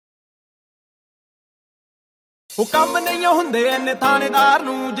ਉਹ ਕੰਮ ਨਹੀਂ ਹੁੰਦੇ ਐਨੇ ਥਾਣੇਦਾਰ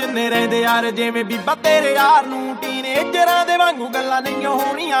ਨੂੰ ਜਿੰਨੇ ਰਹਿੰਦੇ ਯਾਰ ਜਿਵੇਂ ਬੀਬਾ ਤੇਰੇ ਯਾਰ ਨੂੰ ਟੀਨੇਜਰਾਂ ਦੇ ਵਾਂਗੂ ਗੱਲਾਂ ਨਹੀਂ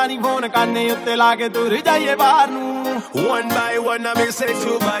ਹੋਣੀਆਂ ਨੀ ਫੋਨ ਕਾਨੇ ਉੱਤੇ ਲਾ ਕੇ ਤੁਰ ਜਾਈਏ ਬਾਹਰ ਨੂੰ One by one I may say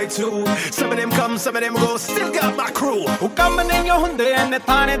 2 by 2 Some of them come, some of them go, still got my crew ਉਹ ਕੰਮ ਨਹੀਂ ਹੁੰਦੇ ਐਨੇ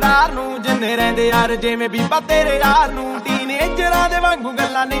ਥਾਣੇਦਾਰ ਨੂੰ ਜਿੰਨੇ ਰਹਿੰਦੇ ਯਾਰ ਜਿਵੇਂ ਬੀਬਾ ਤੇਰੇ ਯਾਰ ਨੂੰ ਟੀਨੇਜਰਾਂ ਦੇ ਵਾਂਗੂ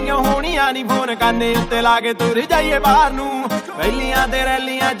ਗੱਲਾਂ ਨਹੀਂ ਹੋਣੀਆਂ ਨੀ ਫੋਨ ਕਾਨੇ ਉੱਤੇ ਲਾ ਕੇ ਤੁਰ ਜਾਈਏ ਬਾਹਰ ਨੂੰ ਵੈਲੀਆਂ ਤੇ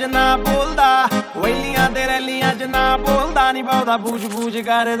ਰੈਲੀਆਂ ਚ ਨਾ ਬੋਲਦਾ ਵੈਲੀਆਂ ਤੇ ਰੈਲੀਆਂ ਚ ਨਾ ਬੋਲਦਾ ਨੀ ਬਹੁਤਾ ਬੂਝ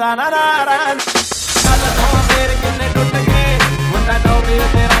ਕਰਦਾ ਨਾ ਗੱਲ ਤੋਂ ਫੇਰ ਕਿੰਨੇ ਟੁੱਟ ਗਏ ਮੁੰਡਾ ਟੋਪੀ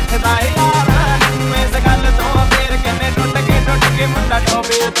ਉੱਤੇ ਰੱਖਦਾ ਯਾਰਾਂ ਨੂੰ ਇਸ ਗੱਲ ਤੋਂ ਫੇਰ ਕਿੰਨੇ ਟੁੱਟ ਗਏ ਮੁੰਡਾ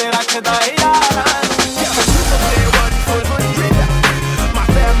ਟੋਪੀ ਉੱਤੇ ਰੱਖਦਾ ਯਾਰਾਂ ਨੂੰ My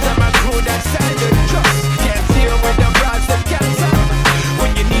fams and my crew that stand and trust Can't deal with the bras that can't stop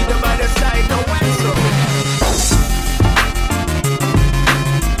When you need them by the side, no answer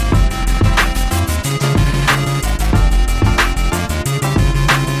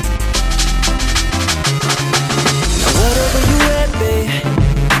Whatever you at, babe,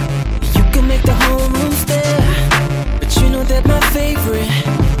 you can make the whole room stare. But you know that my favorite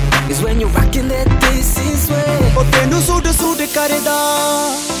is when you're rocking that this is way. ਉਹ ਤੈਨੂੰ suit ਕਰਦਾ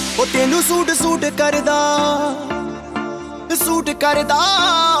ਉਹ ਤੈਨੂੰ suit ਕਰਦਾ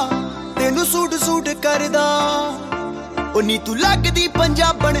ਤੈਨੂੰ suit ਕਰਦਾ ਉਹ ਨੀ ਤੂੰ ਲੱਗਦੀ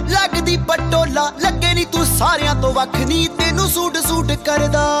ਪੰਜਾਬਣ ਲੱਗਦੀ ਪਟੋਲਾ ਲੱਗੇ ਨੀ ਤੂੰ ਸਾਰਿਆਂ ਤੋਂ ਵੱਖ ਨੀ ਤੈਨੂੰ ਸੂਟ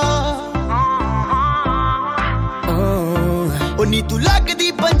ਕਰਦਾ ਉਹ ਨੀ ਤੂੰ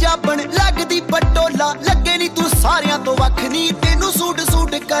ਲੱਗਦੀ ਪੰਜਾਬਣ ਲੱਗਦੀ ਪਟੋਲਾ ਲੱਗੇ ਨੀ ਤੂੰ ਸਾਰਿਆਂ ਤੋਂ ਵੱਖ ਨੀ ਤੈਨੂੰ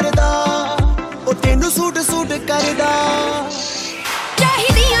ਸੂਟ ਕਰਦਾ ਉਹ ਤੈਨੂੰ ਸੂਟ ਕਰਦਾ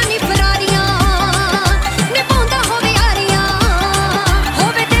ਚਾਹੀਦੀਆਂ ਨੀ ਫਰਾਰੀਆਂ ਨਿਭਾਉਂਦਾ ਹੋਵੇ ਯਾਰੀਆਂ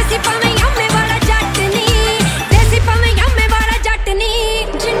ਹੋਵੇ ਦੇਸੀ ਭਾਵੇਂ ਯਾਮੇ ਵਾਲਾ ਜੱਟ ਨੀ ਦੇਸੀ ਭਾਵੇਂ ਯਾਮੇ ਵਾਲਾ ਜੱਟ ਨੀ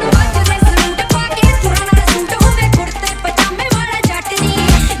ਜਿਹਨੂੰ ਵੱਜਦੇ ਸਲੂਟ ਪਾ ਕੇ ਤੁਰਨ ਵਾਲਾ ਸੂਟ ਹੋਵੇ ਕੁੜਤੇ ਪਜਾਮੇ ਵਾਲਾ ਜੱਟ ਨੀ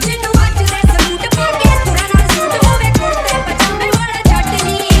ਜਿਹਨੂੰ ਵੱਜਦੇ ਸਲੂਟ ਪਾ ਕੇ ਤੁਰਨ ਵਾਲਾ ਸੂਟ ਹੋਵੇ ਕੁੜਤੇ ਪਜਾਮੇ ਵਾਲਾ ਜੱਟ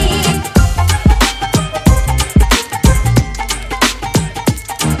ਨੀ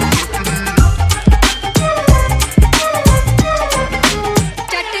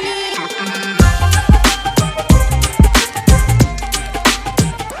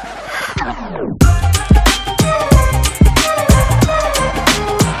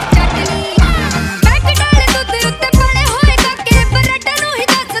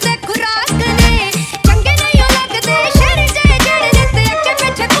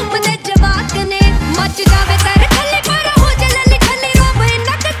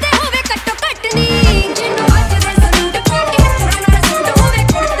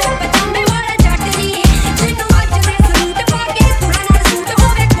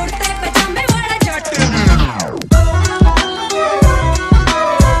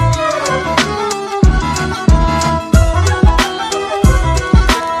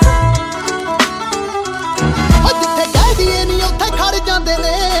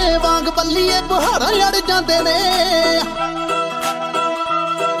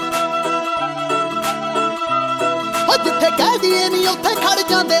ਜਿੱਥੇ ਕਹਿ ਦੀਏ ਨੀ ਉੱਥੇ ਖੜ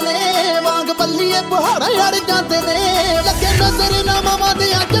ਜਾਂਦੇ ਨੇ ਵਾਂਗ ਬੱਲੀਏ ਪਹਾੜਾਂ ਅੜ ਜਾਂਦੇ ਨੇ ਲੱਗੇ ਨਜ਼ਰ ਨਾ ਮਾਵਾਂ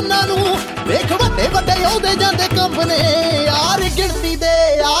ਦੇ ਜੰਨਾਂ ਨੂੰ ਵੇਖ ਵੱਡੇ ਉਹਦੇ ਜਾਂਦੇ ਕੰਬ ਨੇ ਯਾਰ ਗਿਣਤੀ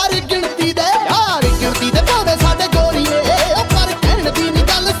ਦੇ ਭਾਵੇਂ ਸਾਡੇ ਗੋਰੀਏ ਪਰ ਕਹਿਣ ਦੀ ਨੀ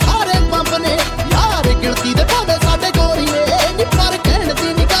ਗੱਲ ਸਾਰੇ ਪੰਪ ਨੇ ਯਾਰ ਗਿਣਤੀ ਦੇ ਭਾਵੇਂ ਸਾਡੇ ਗੋਰੀਏ ਨੀ ਪਰ ਕਹਿਣ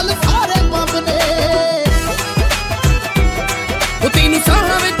ਦੀ ਨੀ ਗੱਲ ਸਾਰੇ ਪੰਪ ਨੇ ਉਹ ਤੈਨੂੰ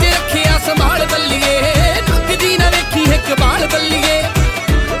ਸਾਹਾਂ ਵਿੱਚ ਰੱਖਿਆ ਸੰਭਾਲ ਬੱਲੀਏ ਨੱਕਦੀ ਨਾ ਵੇਖੀ ਇੱਕ ਬਾਲ ਬੱਲੀਏ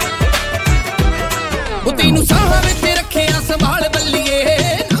ਉਹ ਤੈਨੂੰ ਸਾਹਾਂ ਵਿੱਚ ਰੱਖਿਆ ਸੰਭਾਲ ਬੱਲੀਏ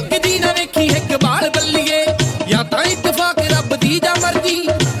ਨੱਕਦੀ ਨਾ ਵੇਖੀ ਇੱਕ ਬਾਲ ਬੱਲੀਏ ਜਾਂ ਤਾਂ ਇਤਫਾਕ ਰੱਬ ਦੀ ਜਾਂ ਮਰਜ਼ੀ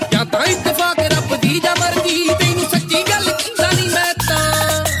ਜਾਂ ਤਾਂ ਇਤਫਾਕ ਰੱਬ ਦੀ ਜਾਂ ਮਰਜ਼ੀ ਤੈਨੂੰ ਸੱਚੀ ਗੱਲ ਕਹਿੰਦਾ ਨਹੀਂ ਮੈਂ ਤਾਂ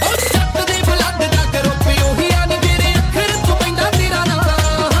ਉਹ ਜੱਟ ਦੇ ਬਲੱਡ ਦਾ ਕਰੋਪੇ ਉਹੀ ਆ ਨੀ ਤੇਰੇ ਅੱਖਰ ਤੋਂ ਪੈਂਦਾ ਤੇਰਾ ਨਾਂ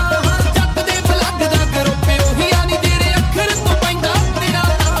ਜੱਟ ਦੇ ਬਲੱਡ ਦਾ ਕਰੋਪੇ ਉਹੀ ਆ ਨੀ ਤੇਰੇ ਅੱਖਰ ਤੋਂ ਪੈਂਦਾ ਤੇਰਾ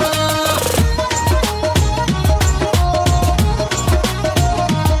ਨਾਂ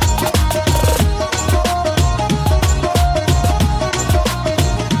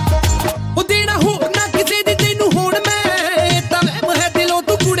ਉਹ ਦੇਣਾ ਹੋਰ ਨਾ ਕਿਸੇ ਦੀ ਤੈਨੂੰ ਹੁਣ ਮੈਂ ਤਾਂ ਵਹਿਮ ਹੈ ਦਿਲੋਂ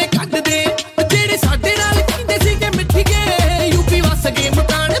ਤੂੰ ਕੂੜੇ ਕੱਢ ਦੇ ਜਿਹੜੇ ਸਾਡੇ ਨਾਲ ਕਹਿੰਦੇ ਸੀਗੇ ਮਿੱਠੀ ਗਏ ਯੂਪੀ ਵਸ ਗਏ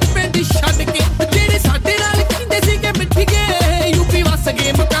ਮਕਾਨ ਪਿੰਡ ਛੱਡ ਕੇ ਜਿਹੜੇ ਸਾਡੇ ਨਾਲ ਕਹਿੰਦੇ ਸੀਗੇ ਮਿੱਠੀ ਗਏ ਯੂਪੀ ਵਸ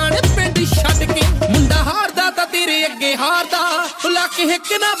ਗਏ ਮਕਾਨ ਪਿੰਡ ਛੱਡ ਕੇ ਮੁੰਡਾ ਹਾਰਦਾ ਤਾਂ ਤੇਰੇ ਅੱਗੇ ਹਾਰਦਾ ਲੱਕ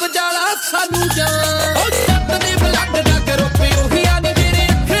ਹਿੱਕ ਨਾ ਬਜਾਲਾ ਸਾਨੂੰ ਜਾਨ ਉਹ ਜੱਟ ਦੇ ਬਲੱਡ ਦਾ ਕਰੋਪੇ ਉਹੀ ਆ ਨੀ ਤੇਰੇ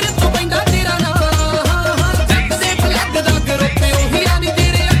ਅੱਖਰ ਤੋਂ ਪੈਂਦਾ ਤੇਰਾ ਨਾਂ ਜੱਟ ਦੇ ਬਲੱਡ ਦਾ ਕਰੋਪੇ ਉਹੀ ਆ ਨੀ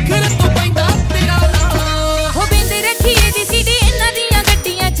ਤੇਰੇ ਅੱਖਰ ਤੋਂ ਪੈਂਦਾ ਤੇਰਾ ਨਾਂ ਹੋ ਬਿੰਦ ਰੱਖੀਏ ਦੀ ਸੀਡੀ ਇਹਨਾਂ ਦੀਆਂ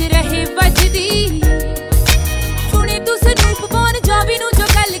ਗੱਡੀਆਂ 'ਚ ਰਹੇ ਵੱਜਦੀ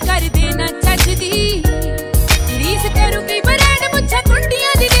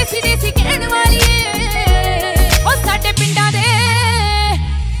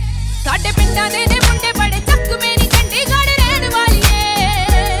ਪਿੰਡਾਂ ਦੇ ਨੇ ਮੁੰਡੇ ਬੜੇ ਚੱਕਵੇਂ ਨੀ ਚੰਡੀਗੜ੍ਹ ਰਹਿਣ ਵਾਲੀਏ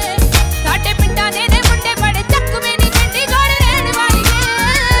ਸਾਡੇ ਪਿੰਡਾਂ ਦੇ ਨੇ ਮੁੰਡੇ ਬੜੇ ਚੱਕਵੇਂ ਨੀ ਚੰਡੀਗੜ੍ਹ ਰਹਿਣ ਵਾਲੀਏ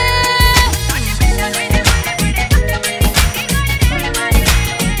ਸਾਡੇ ਪਿੰਡਾਂ ਦੇ ਨੇ ਮੁੰਡੇ ਬੜੇ ਚੱਕਵੇਂ ਨੀ ਚੰਡੀਗੜ੍ਹ ਰਹਿਣ ਵਾਲੀਏ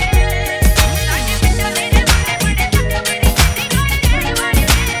ਸਾਡੇ ਪਿੰਡਾਂ ਦੇ ਨੇ ਮੁੰਡੇ ਬੜੇ ਚੱਕਵੇਂ ਨੀ ਚੰਡੀਗੜ੍ਹ ਰਹਿਣ ਵਾਲੀਏ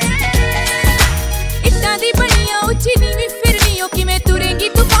ਇੱਦਾਂ ਦੀ ਬਣੀਆਂ ਉੱਚੀ ਨੀਵੀਂ ਫਿਰਨੀ ਓ ਕਿਵੇਂ ਤੁਰੇਂਗੀ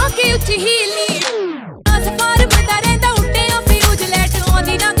ਤੂੰ ਪਾ ਕੇ ਉੱਚੀ ਹੀਲ ਨੀ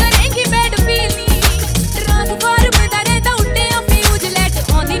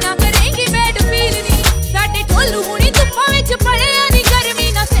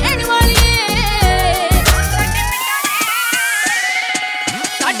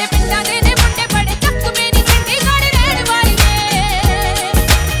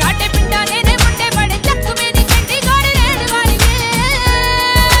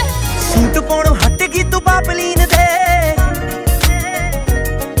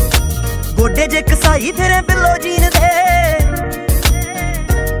ਕਸਾਈ ਫਿਰੇ ਬਿੱਲੋ ਜੀਨ ਦੇ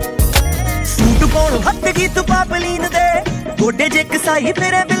ਸੂਟ ਪਾਉਣ ਹੱਟ ਗਈ ਤੂੰ ਪਾਪਲੀਨ ਦੇ ਗੋਡੇ ਜੇ ਕਸਾਈ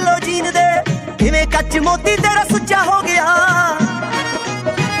ਫਿਰੇ ਬਿੱਲੋ ਜੀਨ ਦੇ ਕਿਵੇਂ ਕੱਚ ਮੋਤੀ ਤੇਰਾ ਸੁੱਚਾ ਹੋ ਗਿਆ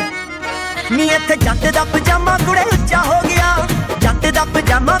ਨੀ ਇੱਥੇ ਜੱਟ ਦਾ ਪਜਾਮਾ ਕੁੜੇ ਉੱਚਾ ਹੋ ਗਿਆ ਜੱਟ ਦਾ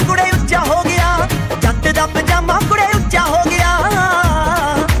ਪਜਾਮਾ ਕੁੜੇ ਉੱਚਾ ਹੋ ਗਿਆ ਜੱਟ ਦਾ ਪਜਾਮਾ ਕੁੜੇ ਉੱਚਾ ਹੋ ਗਿਆ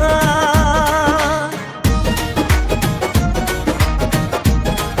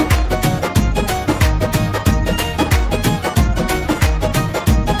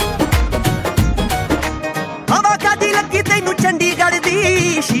ਚੰਡੀਗੜ੍ਹ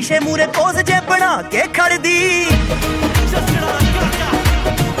ਦੀ ਸ਼ੀਸ਼ੇ ਮੂਰੇ ਪੋਜ਼ ਜੇ ਬਣਾ ਕੇ ਖੜਦੀ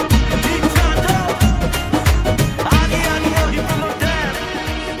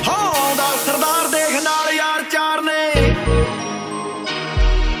ਹਾਂ ਦਾ ਸਰਦਾਰ ਦੇਖ ਨਾਲ ਯਾਰ ਚਾਰ ਨੇ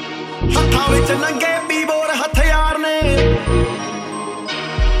ਹੱਥਾਂ ਵਿੱਚ ਨੰਗੇ ਬੀਬੋਰ ਹਥਿਆਰ ਨੇ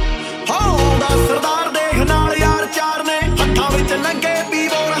ਹਾਂ ਦਾ ਸਰਦਾਰ ਦੇਖ ਨਾਲ ਯਾਰ ਚਾਰ ਨੇ ਹੱਥਾਂ ਵਿੱਚ ਨੰਗੇ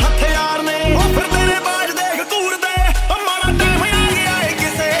ਬੀਬੋਰ ਹਥਿਆਰ ਨੇ ਉਹ ਫਿਰ ਤੇਰੇ ਬਾਜ ਦੇਖ ਘੂਰਦੇ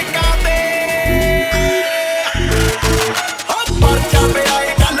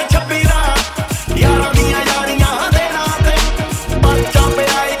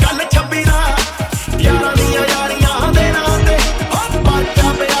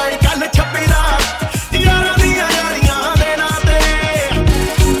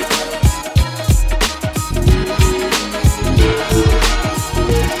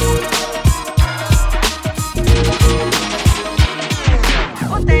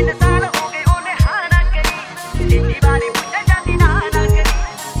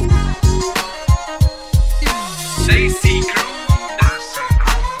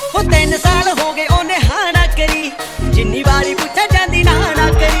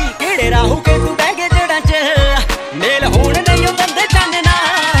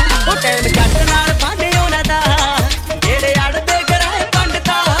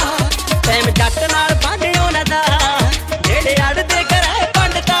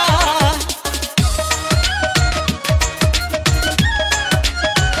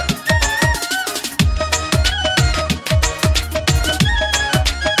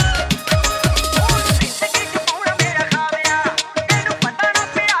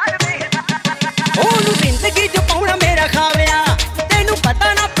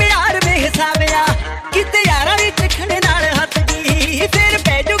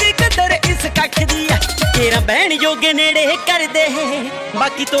ਬਹਿਣ ਜੋਗੇ ਨੇੜੇ ਕਰਦੇ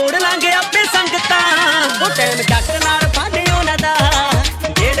ਬਾਕੀ ਤੋੜ ਲਾਂਗੇ ਆਪੇ ਸੰਗਤਾਂ ਉਹ ਟਾਈਮ ਜੱਟ ਨਾਲ ਬਾਨੇ ਉਹਨਾਂ ਦਾ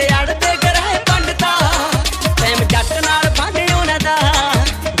ਜਿਹੜੇ ਅੜਦੇ ਗਰਾਏ ਪੰਡਤਾ ਟਾਈਮ ਜੱਟ ਨਾਲ ਬਾਨੇ ਉਹਨਾਂ ਦਾ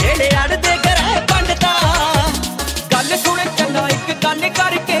ਜਿਹੜੇ ਅੜਦੇ ਗਰਾਏ ਪੰਡਤਾ ਗੱਲ ਸੁਣ ਚੰਗਾ ਇੱਕ ਕੰਨ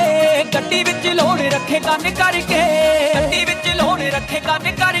ਕਰਕੇ ਗੱਡੀ ਵਿੱਚ ਲੋੜ ਰੱਖੇ ਕੰਨ ਕਰਕੇ ਗੱਡੀ ਵਿੱਚ ਲੋੜ ਰੱਖੇ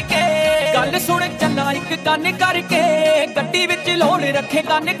ਕੰਨ ਕਰਕੇ ਗੱਲ ਸੁਣ ਚੰਗਾ ਇੱਕ ਕੰਨ ਕਰਕੇ ਗੱਡੀ ਵਿੱਚ ਲੋੜ ਰੱਖੇ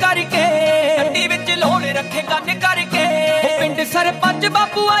ਕੰਨ ਕਰਕੇ ਗੱਡੀ ਵਿੱਚ ਲੋੜ ਰੱਖੇ ਕੰਨ ਕਰਕੇ ਪਿੰਡ ਸਰਪੰਚ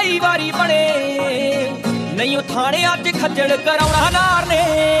ਬਾਪੂ ਆਈ ਵਾਰੀ ਬਣੇ ਨਹੀਂ ਉਹ ਥਾਣੇ ਅੱਜ ਖੱਜਲ ਕਰਾਉਣਾ ਨਾਰ ਨੇ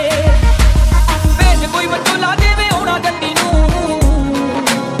ਵੇਚ ਕੋਈ ਵੱਜੋ ਲਾ ਦੇਵੇ ਆਉਣਾ ਗੱਡੀ ਨੂੰ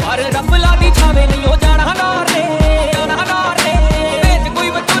ਪਰ ਰੱਬ ਲਾਦੀ ਛਾਵੇ ਨਹੀਂ ਉਹ ਜਾਣਾ ਨਾਰ ਨੇ ਵੇਚ ਕੋਈ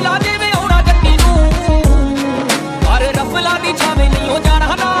ਵੱਜੋ ਲਾ ਦੇਵੇ ਆਉਣਾ ਗੱਡੀ ਨੂੰ ਪਰ ਰੱਬ ਲਾਦੀ ਛਾਵੇ ਨਹੀਂ ਉਹ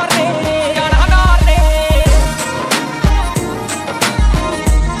ਜਾਣਾ ਨਾਰ ਨੇ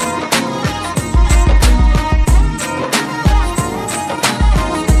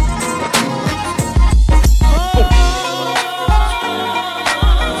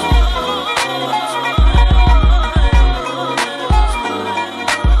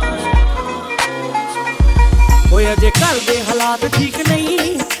ਅਜੇ ਘਰ ਦੇ ਹਾਲਾਤ ਠੀਕ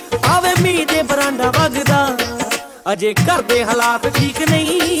ਨਹੀਂ ਆਵੇ ਮੀਂਹ ਦੇ ਬਰਾਂਡਾ ਵਗਦਾ ਅਜੇ ਘਰ ਦੇ ਹਾਲਾਤ ਠੀਕ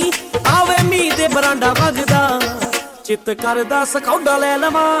ਨਹੀਂ ਆਵੇ ਬਰਾਂਡਾ ਵਗਦਾ ਚਿੱਤ ਕਰਦਾ ਸਕੌਡਾ ਲੈ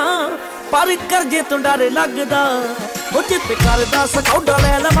ਲਵਾਂ ਪਰ ਕਰਜੇ ਤੋਂ ਡਰ ਲੱਗਦਾ ਉਹ ਚਿੱਤ ਕਰਦਾ ਸਕੌਡਾ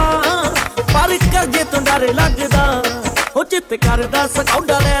ਲੈ ਲਵਾਂ ਪਰ ਕਰਜੇ ਤੋਂ ਡਰ ਲੱਗਦਾ ਉਹ ਚਿੱਤ ਕਰਦਾ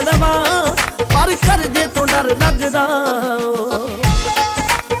ਸਕੌਡਾ ਲੈ ਲਵਾਂ ਪਰ ਕਰਜੇ ਤੋਂ ਡਰ ਲੱਗਦਾ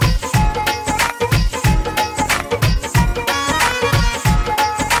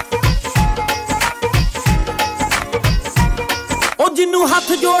ਜਿੰਨੂੰ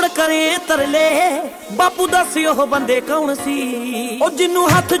ਹੱਥ ਜੋੜ ਕਰੇ ਤਰਲੇ ਬਾਪੂ ਦੱਸ ਉਹ ਬੰਦੇ ਕੌਣ ਸੀ ਉਹ ਜਿੰਨੂੰ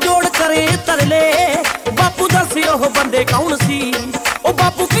ਹੱਥ ਜੋੜ ਕਰੇ ਤਰਲੇ ਬਾਪੂ ਦੱਸ ਉਹ ਬੰਦੇ ਕੌਣ ਸੀ ਉਹ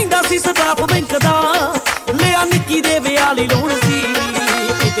ਬਾਪੂ ਕਹਿੰਦਾ ਸੀ ਸਟਾਫ ਬੈਂਕ ਦਾ ਲਿਆ ਨਿੱਕੀ ਦੇ ਵਿਆਲੀ ਲੋਣ ਸੀ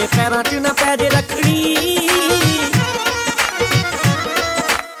ਕਿਤੇ ਪੈਰਾਂ 'ਚ ਨਾ ਪੈ ਜੇ ਰੱਖਣੀ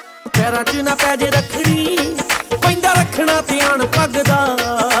ਪੈਰਾਂ 'ਚ ਨਾ ਪੈ ਜੇ ਰੱਖਣੀ ਪੈਂਦਾ ਰੱਖਣਾ ਧਿਆਨ ਪੱਗ ਦਾ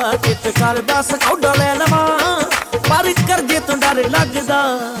ਚਿੱਤ ਕਰਦਾ ਸਕੌਡਾ ਲੈ ਲਵਾਂ ਪਰ ਕਰਜੇ ਤੋਂ ਡਰ ਲੱਗਦਾ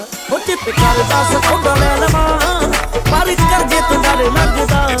ਉਹ ਚਿੱਤ ਕਰਦਾ ਸਕੌਡਾ ਲੈ ਲਵਾਂ ਪਰ ਕਰਜੇ ਤੋਂ ਡਰ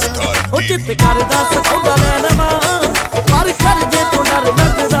ਲੱਗਦਾ ਉਹ ਚਿੱਤ ਕਰਦਾ ਸਕੌਡਾ ਲੈ ਲਵਾਂ ਪਰ ਕਰਜੇ ਤੋਂ ਡਰ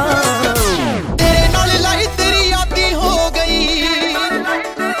ਲੱਗਦਾ ਤੇਰੇ ਨਾਲ ਲਾਈ ਤੇਰੀ ਯਾਦੀ ਹੋ ਗਈ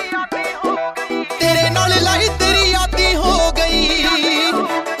ਤੇਰੇ ਨਾਲ ਲਾਈ ਤੇਰੀ ਯਾਦੀ ਹੋ ਗਈ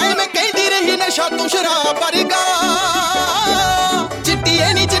ਐਵੇਂ ਕਹਿੰਦੀ ਰਹੀ ਨਸ਼ਾ ਤੂੰ ਸ਼ਰਾਬ ਵਰਗਾ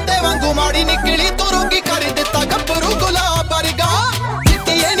ਚਿੱਟੀਏ ਨੀ ਚਿੱਟੇ ਵਾਂਗੂ ਮਾੜੀ ਨਿਕਲੀ ਤੂੰ ਰੋਗੀ ਕਰ ਦਿੱਤਾ ਗੱਭਰੂ ਗੁਲਾਬ ਵਰਗਾ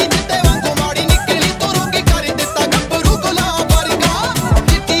ਚਿੱਟੀਏ ਨੀ ਚਿੱਟੇ ਵਾਂਗੂ ਮਾੜੀ ਨਿਕਲੀ ਤੂੰ ਰੋਗੀ ਕਰ ਦਿੱਤਾ ਗੱਭਰੂ ਗੁਲਾਬ ਵਰਗਾ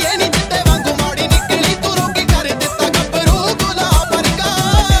ਚਿੱਟੀਏ ਨੀ ਚਿੱਟੇ ਵਾਂਗੂ ਮਾੜੀ ਨਿਕਲੀ ਤੂੰ ਰੋਗੀ ਕਰ ਦਿੱਤਾ ਗੱਭਰੂ ਗੁਲਾਬ ਵਰਗਾ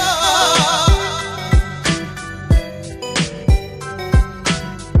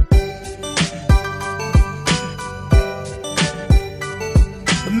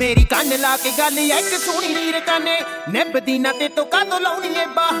ਮੇਰੀ ਕੰਨ ਲਾ ਕੇ ਗੱਲ ਇੱਕ ਸੋਹਣੀ ਨੀਰ ਕਾਨੇ ਨਿਭਦੀ ਨਾ ਤੇ ਤੋ ਕਾਦੋਂ ਲਾਉਣੀ ਏ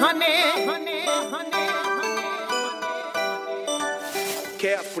ਬਹਾਨੇ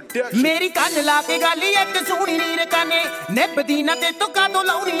ਮੇਰੀ ਕੰਨ ਲਾ ਕੇ ਗੱਲ ਇੱਕ ਸੋਹਣੀ ਨੀਰ ਕਾਨੇ ਨਿਭਦੀ ਨਾ ਤੇ ਤੋ ਕਾਦੋਂ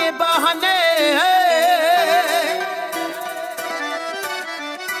ਲਾਉਣੀ ਏ ਬਹਾਨੇ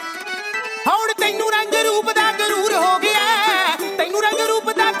ਹੁਣ ਤੈਨੂੰ ਰੰਗ ਰੂਪ ਦਾ ਗਰੂਰ ਹੋ ਗਿਆ ਤੈਨੂੰ ਰੰਗ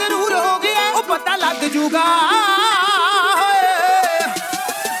ਰੂਪ ਦਾ ਗਰੂਰ ਹੋ ਗਿਆ ਉਹ ਪਤਾ ਲੱਗ ਜੂਗਾ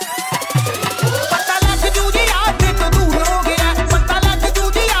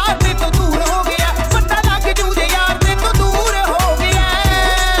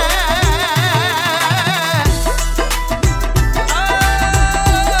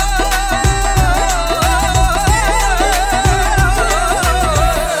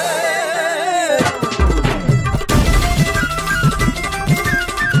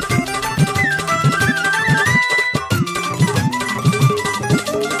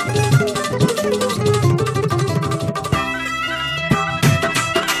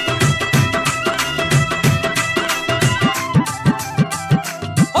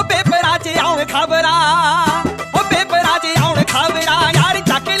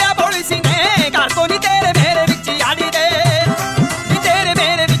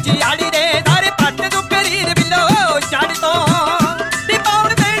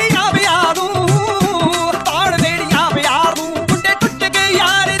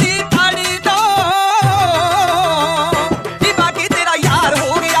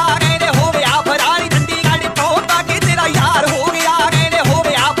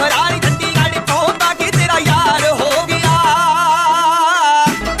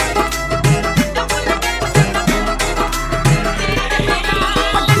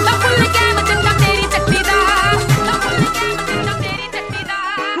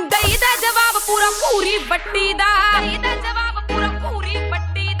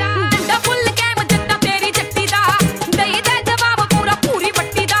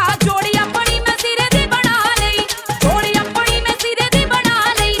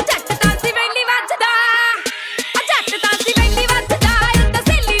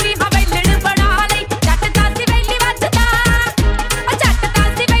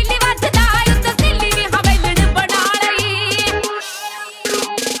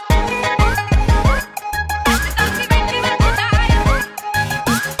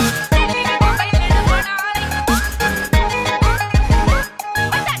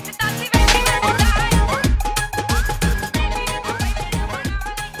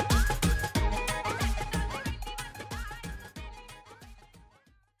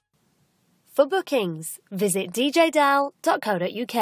For bookings, visit djdal.co.uk.